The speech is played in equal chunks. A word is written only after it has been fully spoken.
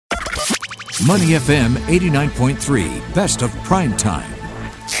Money FM 89.3, best of prime time.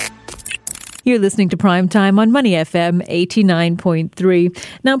 You're listening to Prime Time on Money FM 89.3.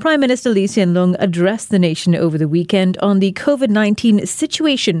 Now, Prime Minister Lee Hsien Loong addressed the nation over the weekend on the COVID-19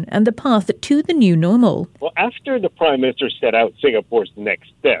 situation and the path to the new normal. Well, after the Prime Minister set out Singapore's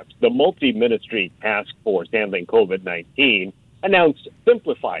next steps, the multi-ministry task force handling COVID-19 announced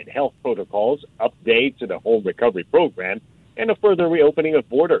simplified health protocols, updates to the home recovery program, and a further reopening of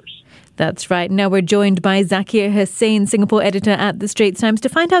borders. That's right. Now we're joined by Zakir Hussain, Singapore editor at The Straits Times, to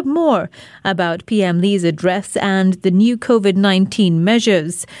find out more about PM Lee's address and the new COVID-19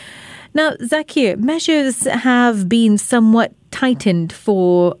 measures. Now, Zakir, measures have been somewhat tightened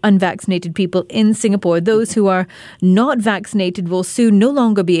for unvaccinated people in Singapore. Those who are not vaccinated will soon no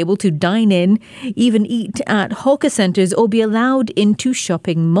longer be able to dine in, even eat at hawker centres or be allowed into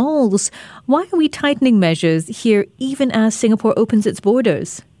shopping malls. Why are we tightening measures here even as Singapore opens its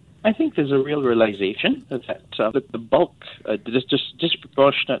borders? I think there's a real realization that the bulk, this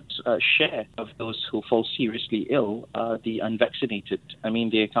disproportionate share of those who fall seriously ill are the unvaccinated. I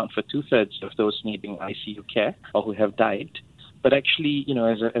mean, they account for 2/3 of those needing ICU care or who have died. But actually,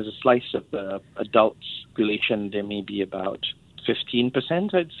 as a slice of the adult population, there may be about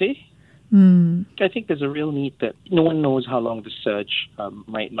 15%, I'd say. I think there's a real need that no one knows how long the surge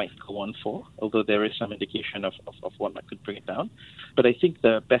might go on for, although there is some indication of what could bring it down. But I think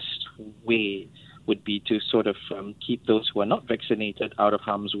the best way would be to sort of keep those who are not vaccinated out of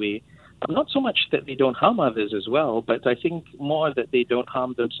harm's way. Not so much that they don't harm others as well, but I think more that they don't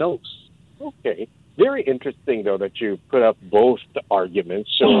harm themselves. Okay. Very interesting, though, that you put up both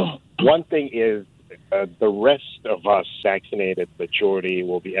arguments. So one thing is the rest of us vaccinated majority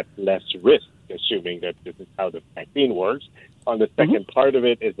will be at less risk, assuming that this is how the vaccine works. On the second part of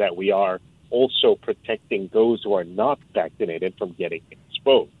it is that we are also protecting those who are not vaccinated from getting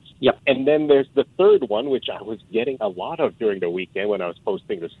exposed. Yep. And then there's the third one, which I was getting a lot of during the weekend when I was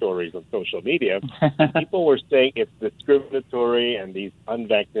posting the stories on social media. People were saying it's discriminatory and these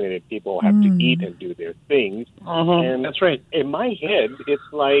unvaccinated people have to eat and do their things. And that's right. In my head, it's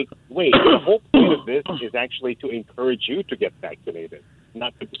like, wait, the whole point of this is actually to encourage you to get vaccinated,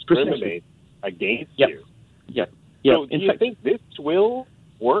 not to discriminate against you. Yeah. So do you think this will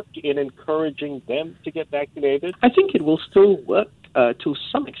work in encouraging them to get vaccinated? I think it will still work to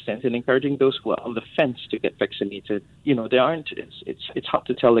some extent in encouraging those who are on the fence to get vaccinated. There aren't. It's hard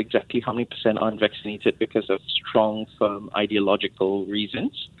to tell exactly how many percent aren't vaccinated because of strong, firm ideological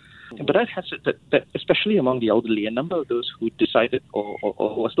reasons. But that especially among the elderly, a number of those who decided or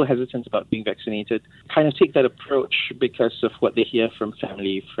are still hesitant about being vaccinated kind of take that approach because of what they hear from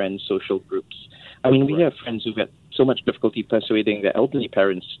family, friends, social groups. I mean, we have friends who've had so much difficulty persuading their elderly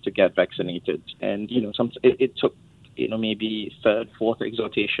parents to get vaccinated, and it took maybe third, fourth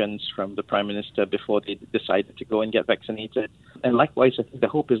exhortations from the Prime Minister before they decided to go and get vaccinated. And likewise, I think the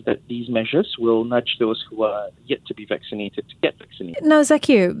hope is that these measures will nudge those who are yet to be vaccinated to get vaccinated. Now,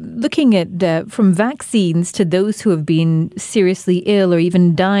 Zakir, looking at from vaccines to those who have been seriously ill or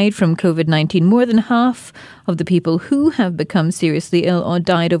even died from COVID-19, more than half of the people who have become seriously ill or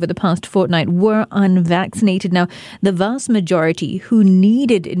died over the past fortnight were unvaccinated. Now, the vast majority who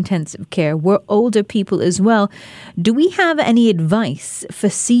needed intensive care were older people as well. Do we have any advice for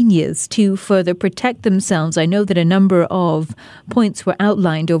seniors to further protect themselves? I know that a number of points were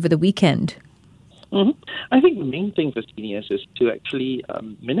outlined over the weekend. I think the main thing for seniors is to actually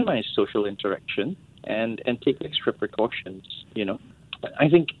minimize social interaction and take extra precautions. I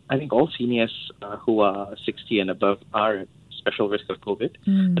think all seniors who are 60 and above are at special risk of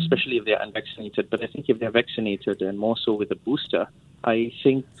COVID, especially if they're unvaccinated. But I think if they're vaccinated and more so with a booster, I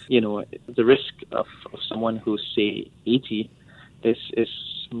think the risk of someone who's say 80 is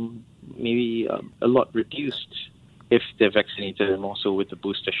maybe a lot reduced if they're vaccinated and also with the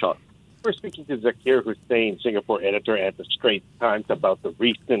booster shot. We're speaking to Zakir Hussain, Singapore editor at The Straits Times, about the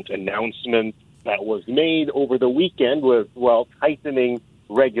recent announcement that was made over the weekend with, tightening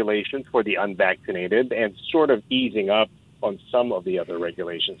regulations for the unvaccinated and sort of easing up on some of the other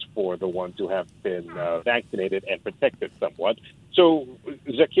regulations for the ones who have been vaccinated and protected somewhat. So,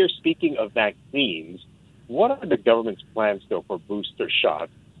 Zakir, speaking of vaccines, what are the government's plans, though, for booster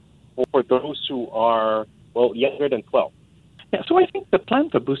shots for those who are, younger than 12? Yeah, so I think the plan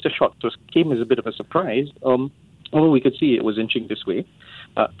for booster shots came as a bit of a surprise. Although we could see it was inching this way.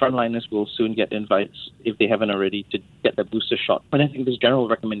 Frontliners will soon get invites, if they haven't already, to get the booster shot. But I think there's general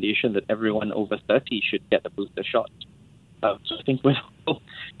recommendation that everyone over 30 should get the booster shot. So I think, in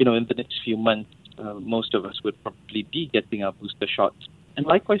the next few months, most of us would probably be getting our booster shots. And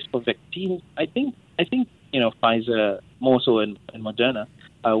likewise for vaccines, I think Pfizer, more so in Moderna,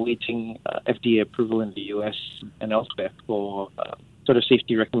 awaiting FDA approval in the US and elsewhere for sort of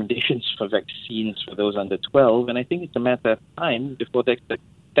safety recommendations for vaccines for those under 12. And I think it's a matter of time before that's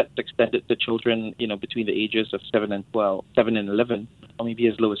extended to children, between the ages of 7 and 11, or maybe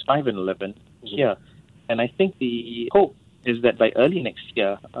as low as 5 and 11 here. And I think the hope is that by early next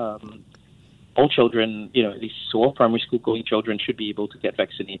year, all children, at least all primary school going children should be able to get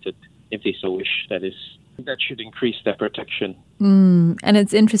vaccinated if they so wish. That should increase their protection. And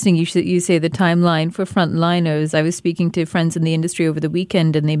it's interesting you say the timeline for frontliners. I was speaking to friends in the industry over the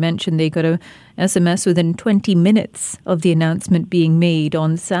weekend, and they mentioned they got a SMS within 20 minutes of the announcement being made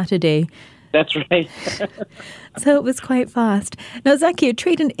on Saturday. That's right. So it was quite fast. Now, Zakir,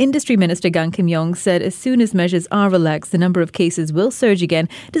 Trade and Industry Minister Gan Kim Yong said as soon as measures are relaxed, the number of cases will surge again.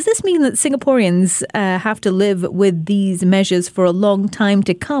 Does this mean that Singaporeans have to live with these measures for a long time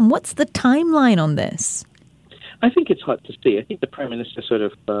to come? What's the timeline on this? I think it's hard to say. I think the Prime Minister sort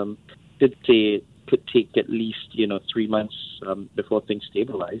of did say it could take at least 3 months before things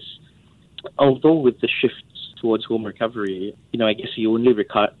stabilize. Although with the shift towards home recovery, I guess you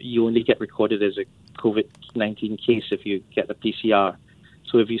only get recorded as a COVID-19 case if you get a PCR.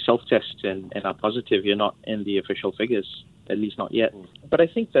 So if you self-test and are positive, you're not in the official figures, at least not yet. But I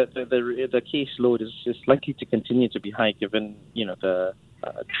think that the caseload is likely to continue to be high given, the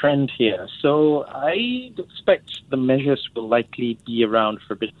trend here. So I expect the measures will likely be around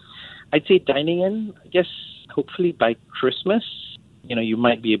for a bit. I'd say dining in, I guess, hopefully by Christmas, you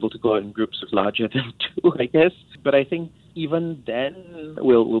might be able to go out in groups of larger than 2, I guess. But I think even then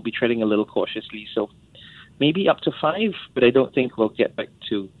we'll be treading a little cautiously. So maybe up to 5, but I don't think we'll get back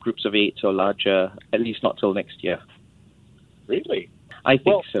to groups of 8 or larger, at least not till next year. Really? I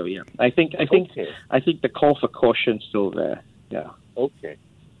think so, yeah. I think the call for caution is still there. Yeah. Okay.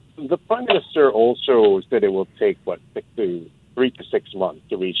 The Prime Minister also said it will take, 3 to 6 months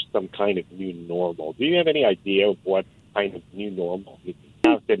to reach some kind of new normal. Do you have any idea of what kind of new normal? We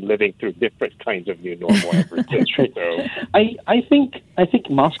have been living through different kinds of new normal ever since. So I think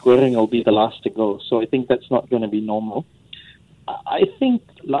mask wearing will be the last to go. So I think that's not going to be normal. I think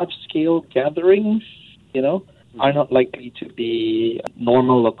large-scale gatherings, are not likely to be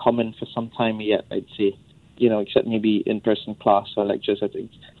normal or common for some time yet, I'd say. Except maybe in-person class or lectures, I think.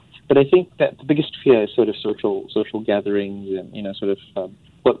 But I think that the biggest fear is sort of social gatherings and, sort of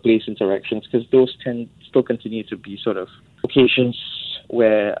workplace interactions, because those still continue to be sort of occasions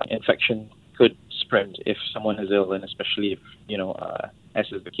where infection could spread if someone is ill, and especially if,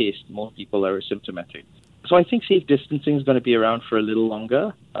 as is the case, most people are asymptomatic. So I think safe distancing is going to be around for a little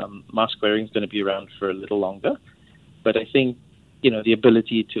longer. Mask wearing is going to be around for a little longer. But I think, the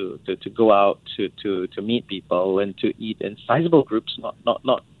ability to go out, to meet people and to eat in sizable groups,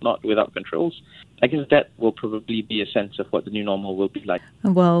 not without controls, I guess that will probably be a sense of what the new normal will be like.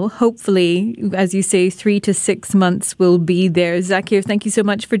 Well, hopefully, as you say, 3 to 6 months will be there. Zakir, thank you so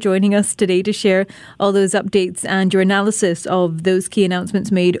much for joining us today to share all those updates and your analysis of those key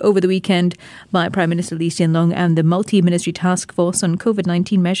announcements made over the weekend by Prime Minister Lee Hsien Loong and the Multi-Ministry Task Force on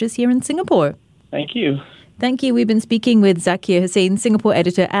COVID-19 measures here in Singapore. Thank you. Thank you. We've been speaking with Zakir Hussain, Singapore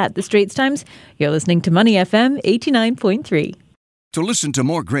editor at The Straits Times. You're listening to Money FM 89.3. To listen to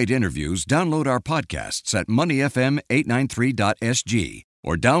more great interviews, download our podcasts at moneyfm893.sg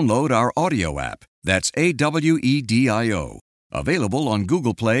or download our audio app. That's AWEDIO. Available on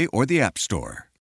Google Play or the App Store.